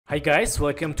Hi guys,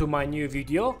 welcome to my new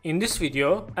video. In this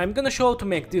video, I'm gonna show how to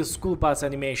make this school bus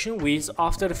animation with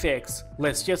After Effects.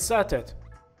 Let's get started.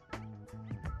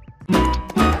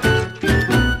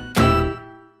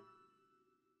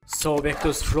 So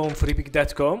vectors from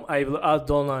freepik.com, I will add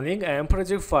download link and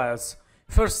project files.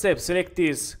 First step, select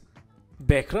this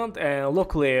background and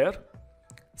lock layer.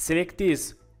 Select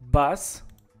this bus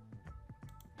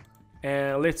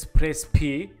and let's press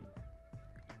P.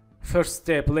 First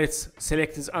step, let's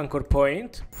select this anchor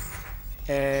point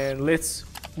and let's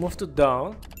move to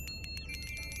down.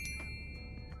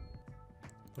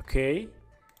 Okay,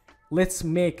 let's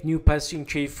make new position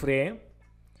keyframe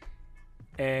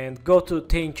and go to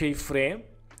 10 keyframe.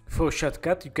 For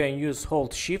shortcut you can use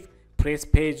hold shift, press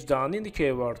page down in the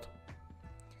keyboard,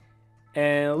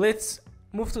 and let's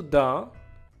move to down.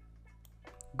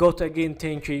 Go to again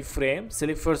 10 keyframe,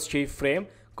 select first keyframe,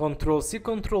 Ctrl C,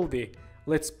 Ctrl V.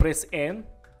 Let's press N.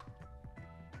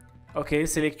 Okay,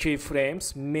 select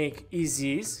keyframes, make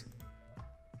easies.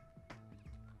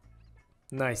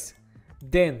 Nice.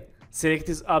 Then select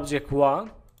this object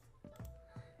 1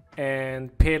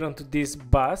 and parent to this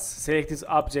bus. Select this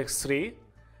object 3,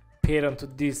 parent to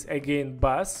this again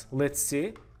bus. Let's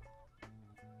see.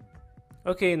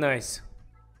 Okay, nice.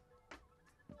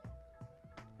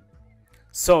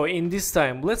 So in this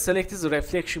time, let's select this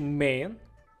reflection main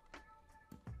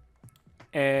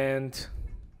and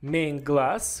main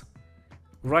glass,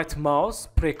 right mouse,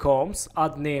 precoms,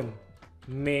 add name,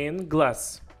 main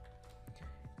glass,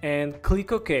 and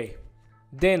click OK.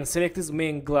 Then select this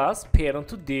main glass, parent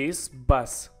to this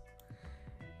bus.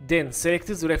 Then select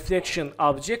this reflection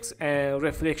objects and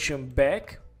reflection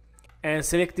back, and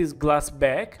select this glass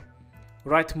back,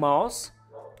 right mouse,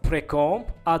 precomp,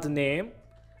 add name,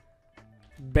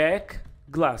 back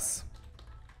glass,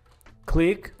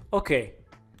 click OK.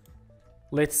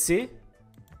 Let's see.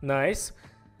 Nice.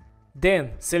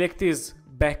 Then select this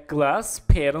back glass,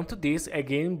 parent to this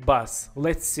again bus.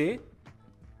 Let's see.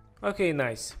 Okay,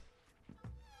 nice.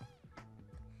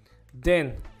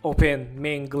 Then open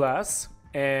main glass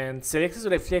and select this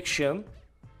reflection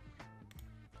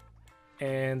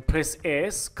and press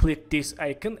S, click this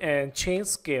icon and change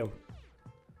scale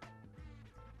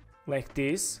like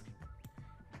this,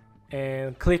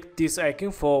 and click this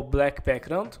icon for black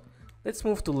background. Let's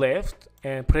move to left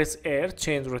and press R,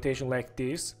 change rotation like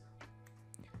this.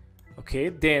 Okay,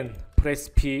 then press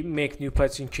P, make new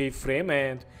position keyframe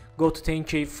and go to 10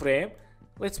 keyframe.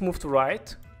 Let's move to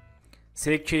right.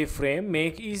 Select keyframe,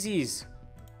 make easies.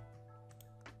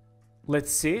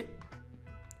 Let's see.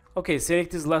 Okay,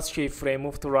 select this last keyframe,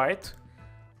 move to right.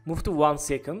 Move to 1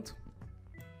 second.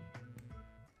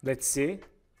 Let's see.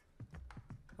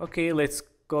 Okay, let's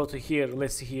go to here.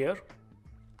 Let's see here.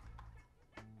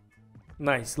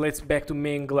 Nice. Let's back to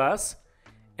main glass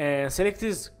and select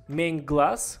this main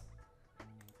glass.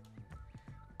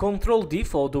 Ctrl D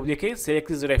for duplicate. Select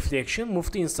this reflection.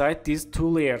 Move to inside these two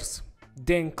layers.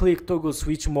 Then click toggle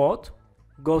switch mode.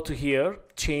 Go to here.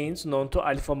 Change none to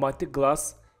alphabetic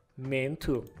glass main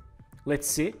 2. Let's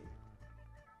see.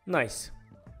 Nice.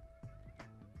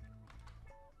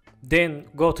 Then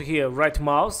go to here. Right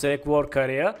mouse. Select work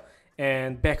area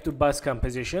and back to bus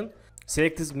composition.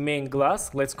 Select this main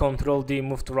glass. Let's Ctrl D,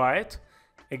 move to right.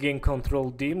 Again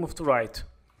Ctrl D, move to right.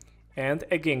 And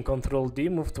again Ctrl D,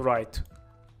 move to right.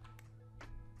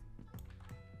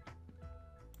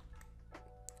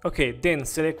 Okay, then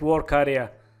select work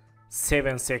area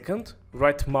 7 seconds.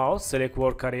 Right mouse, select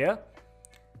work area.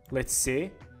 Let's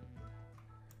see.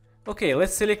 Okay,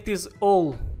 let's select this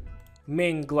all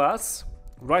main glass.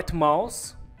 Right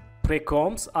mouse,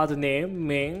 precoms, add name,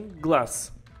 main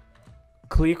glass.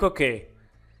 Click OK.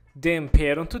 Then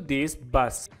parent to this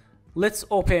bus. Let's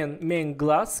open main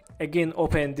glass. Again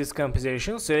open this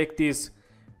composition. Select this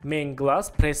main glass.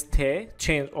 Press T.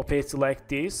 Change opacity like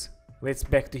this. Let's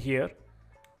back to here.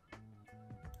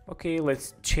 Okay,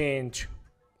 let's change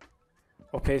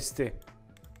opacity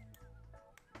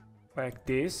like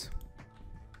this.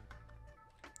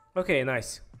 Okay,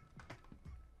 nice.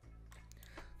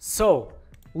 So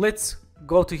let's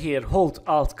go to here. Hold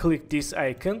Alt, click this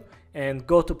icon and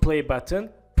go to play button,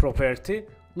 property,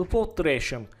 loop out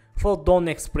duration. For done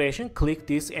expression, click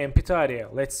this empty area.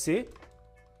 Let's see.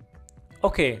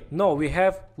 Okay, now we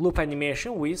have loop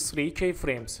animation with 3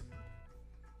 keyframes.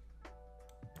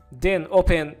 Then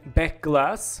open back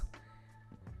glass.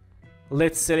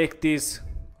 Let's select this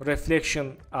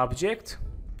reflection object.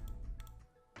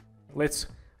 Let's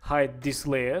hide this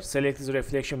layer. Select this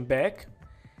reflection back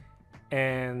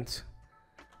and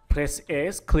press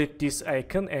S, click this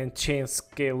icon and change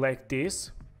scale like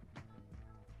this.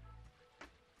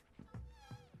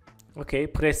 Okay,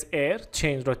 press R,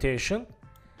 change rotation,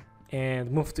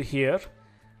 and move to here.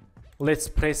 Let's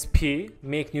press P,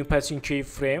 make new patching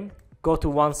keyframe, go to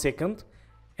 1 second,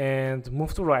 and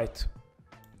move to right.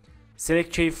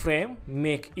 Select keyframe,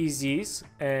 make ease,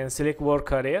 and select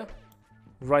work area.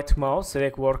 Right mouse,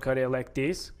 select work area like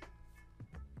this.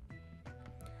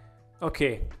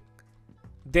 Okay.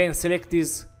 Then select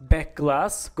this back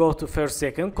glass, go to first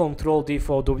second, Ctrl D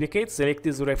for duplicate, select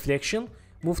this reflection,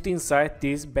 move to inside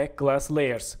these back glass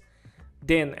layers.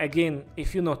 Then again,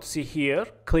 if you not see here,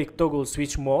 click toggle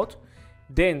switch mode,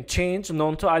 then change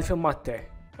none to alpha matte.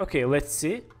 Okay, let's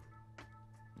see.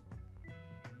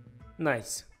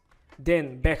 Nice.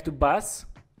 Then back to bus,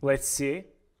 let's see.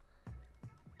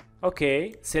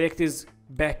 Okay, select this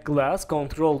back glass,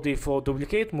 Ctrl D for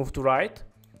duplicate, move to right.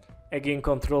 Again,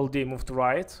 Ctrl D, move to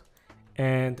right,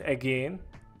 and again.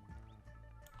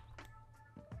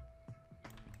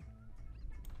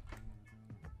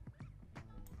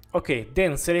 Okay,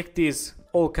 then select these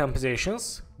all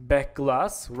compositions, back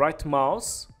glass, right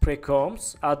mouse,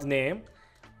 precoms, add name,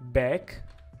 back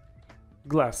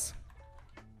glass.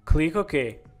 Click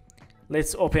OK.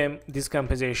 Let's open this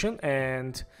composition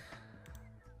and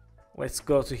let's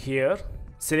go to here.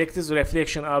 Select this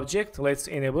reflection object, let's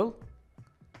enable.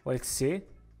 Let's see.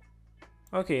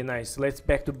 Okay, nice. Let's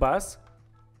back to bus.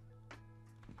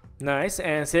 Nice,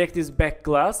 and select this back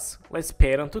glass. Let's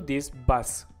parent to this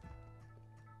bus.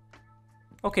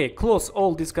 Okay, close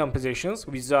all these compositions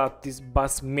without this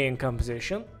bus main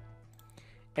composition.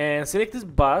 And select this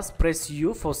bus, press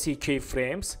U for C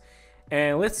keyframes.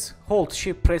 And let's hold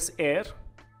shift, press R.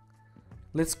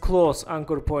 Let's close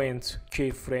anchor point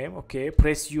keyframe. Okay,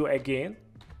 press U again.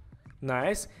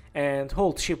 Nice. And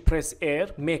hold shift, press R,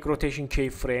 make rotation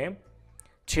keyframe,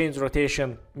 change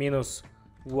rotation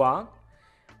 -1,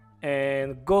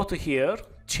 and go to here,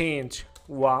 change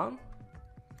 1,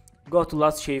 go to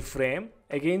last keyframe,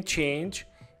 again change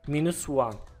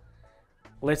 -1.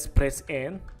 Let's press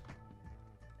N.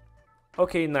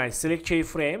 Okay, nice. Select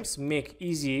keyframes, make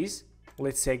ease.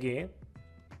 Let's again.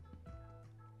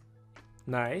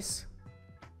 Nice.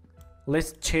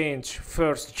 Let's change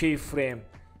first keyframe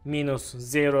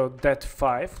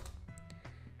 -0.5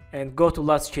 and go to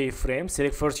last keyframe,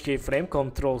 select first keyframe,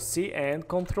 Ctrl C and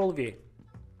Ctrl V.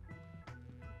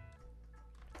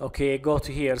 Okay, go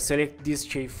to here, select this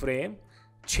keyframe,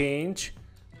 change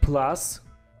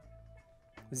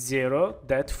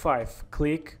 +0.5,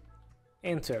 click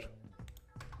enter.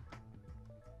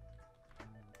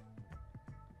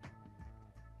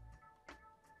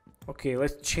 Okay,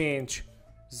 let's change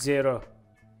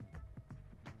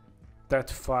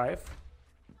 0.5.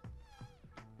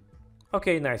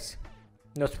 Okay, nice,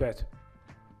 not bad.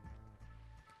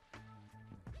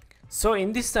 So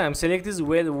in this time, select this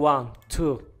well 1,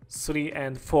 2, 3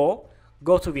 and 4,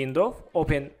 go to window,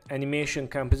 open animation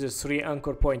composer 3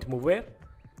 anchor point mover.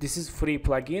 This is free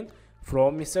plugin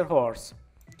from Mr. Horse.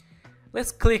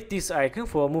 Let's click this icon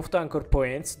for move to anchor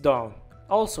points down.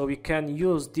 Also we can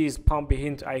use this pump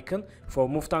hint icon for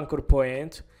move to anchor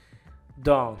point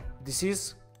down. This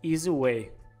is easy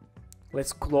way.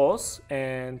 Let's close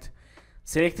and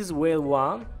select this whale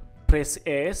 1, press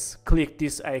S, click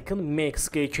this icon, make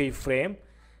scale keyframe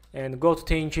and go to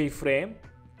 10 keyframe.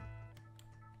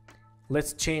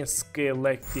 Let's change scale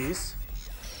like this,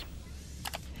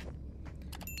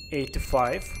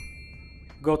 85.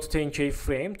 Go to 10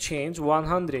 keyframe, change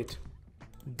 100.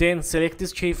 Then select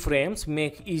these keyframes,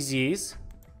 make ease.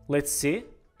 Let's see.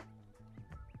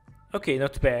 Okay,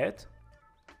 not bad.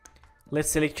 Let's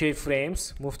select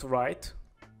keyframes, move to right.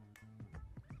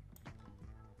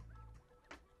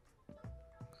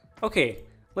 Okay,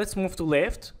 let's move to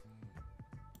left.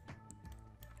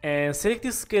 And select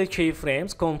these scale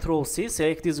keyframes, Ctrl C,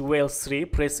 select this whale 3,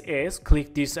 press S,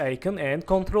 click this icon and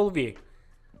Ctrl V.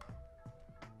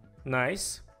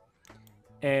 Nice.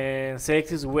 And select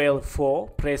this whale 4,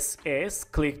 press S,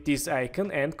 click this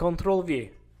icon and Ctrl V.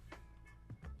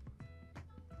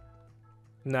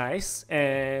 Nice.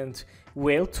 And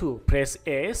whale 2, press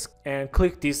S and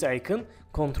click this icon,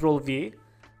 Ctrl V.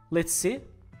 Let's see.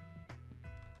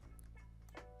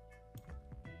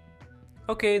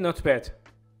 Okay, not bad.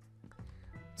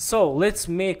 So let's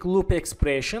make loop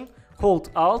expression.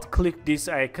 Hold Alt, click this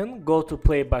icon, go to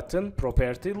play button,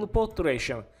 property, loop out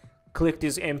duration. Click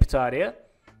this empty area.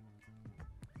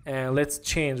 And let's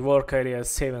change work area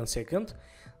 7 seconds.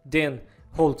 Then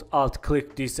hold Alt,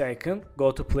 click this icon,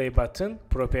 go to play button,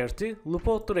 property, loop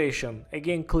out duration.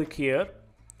 Again click here.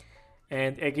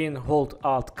 And again hold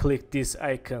Alt, click this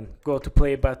icon, go to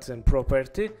play button,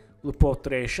 property, loop out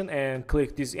duration and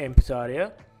click this empty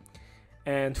area.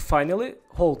 And finally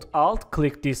hold Alt,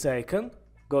 click this icon,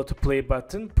 Go to play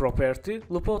button, property,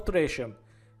 loop alteration.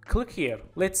 Click here.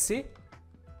 Let's see.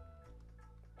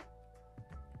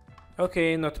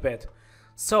 Okay, not bad.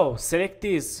 So select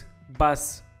this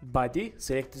bus body,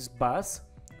 select this bus,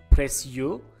 press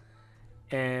U,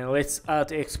 and let's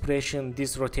add expression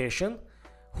this rotation.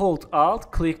 Hold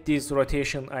Alt, click this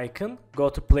rotation icon, go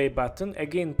to play button,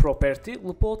 again property,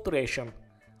 loop alteration.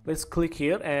 Let's click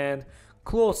here and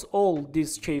close all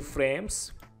these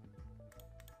keyframes.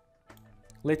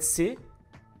 Let's see.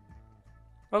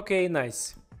 Okay,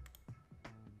 nice.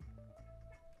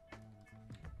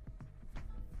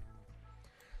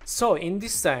 So in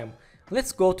this time,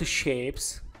 let's go to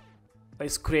shapes.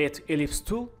 Let's create ellipse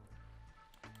tool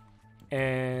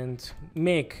and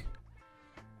make,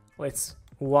 let's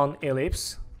one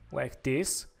ellipse like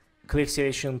this. Click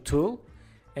selection tool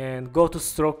and go to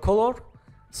stroke color,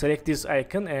 select this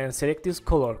icon and select this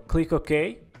color. Click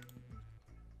OK.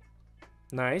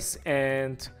 Nice.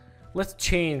 And let's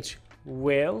change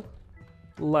well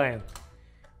line.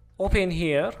 Open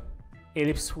here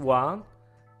ellipse 1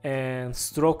 and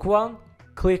stroke 1.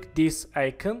 Click this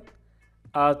icon,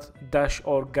 add dash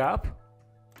or gap.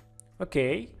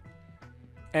 Okay.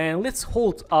 And let's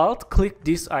hold Alt, click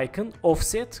this icon,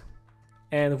 offset,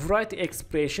 and write the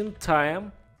expression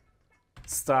time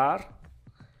star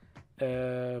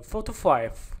 4 to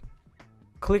 5.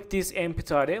 Click this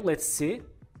empty area, let's see.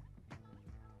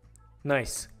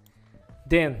 Nice.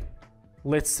 Then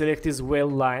let's select this well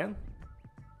line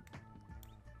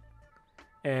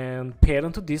and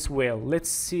parent to this well. Let's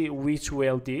see which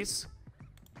well this.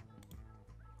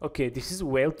 Okay, this is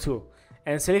well 2.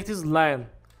 And select this line.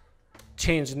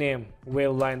 Change name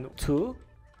well line 2.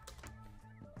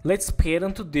 Let's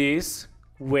parent to this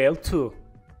well 2.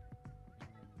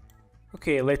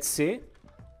 Okay, let's see.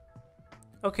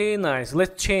 Okay, nice.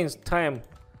 Let's change time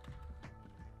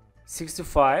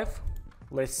 65.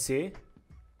 Let's see.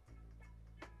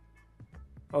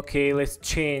 Okay, let's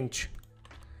change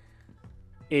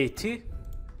 80.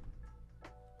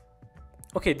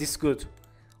 Okay, this is good.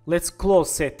 Let's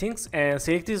close settings and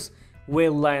select this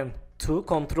well line 2,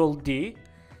 Control D,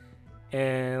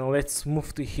 and let's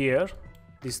move to here,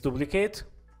 this duplicate,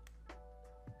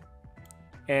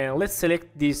 and let's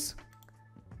select this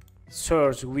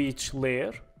search which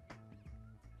layer.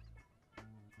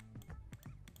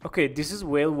 Okay, this is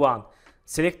well 1.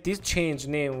 Select this, change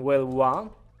name well 1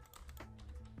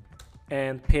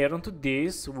 and parent to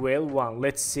this well 1.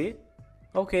 Let's see.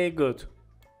 Okay, good.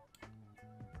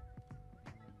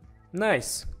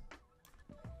 Nice.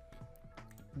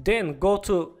 Then go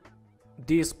to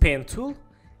this pen tool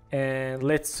and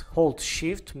let's hold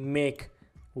shift, make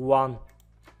one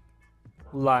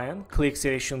line, click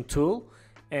selection tool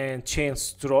and change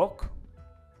stroke.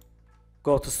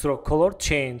 Go to stroke color,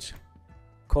 change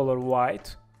color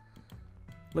white.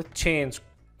 Let's change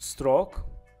stroke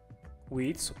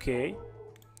width. Okay.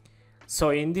 So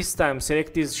in this time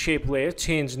select this shape layer,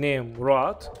 change name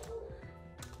rod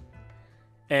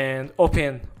and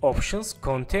open options,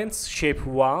 contents, shape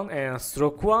 1 and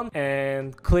stroke 1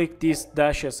 and click this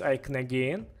dashes icon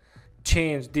again.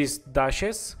 Change these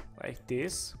dashes like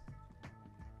this.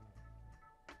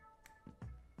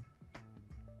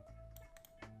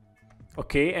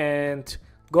 Okay, and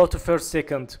go to first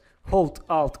second, hold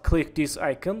Alt, click this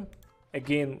icon.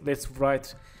 Again, let's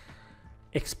write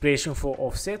expression for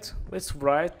offset. Let's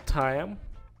write time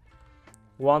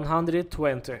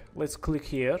 120. Let's click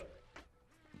here.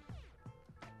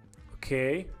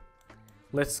 Okay,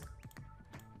 let's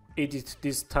edit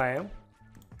this time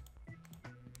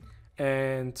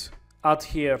and add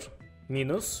here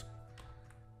minus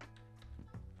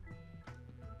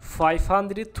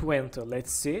 520.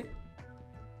 Let's see.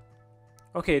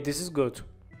 Okay, this is good.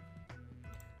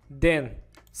 Then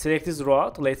select this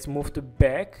rod. Let's move to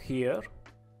back here.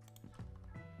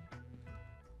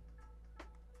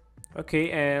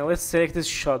 Okay, and let's select this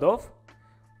shadow.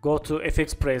 Go to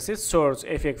FX presets, search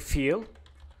effect fill.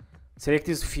 Select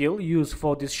this fill used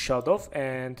for this shadow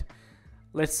and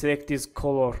let's select this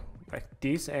color like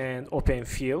this and open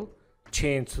fill.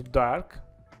 Change to dark.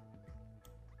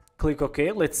 Click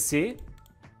OK. Let's see.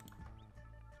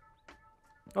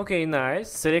 Okay, nice.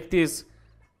 Select this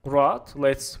rod.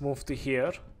 Let's move to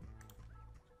here.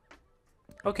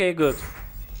 Okay, good.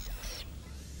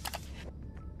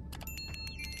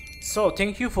 So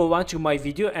thank you for watching my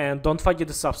video and don't forget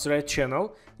to subscribe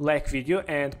channel, like video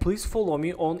and please follow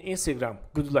me on Instagram.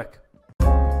 Good luck.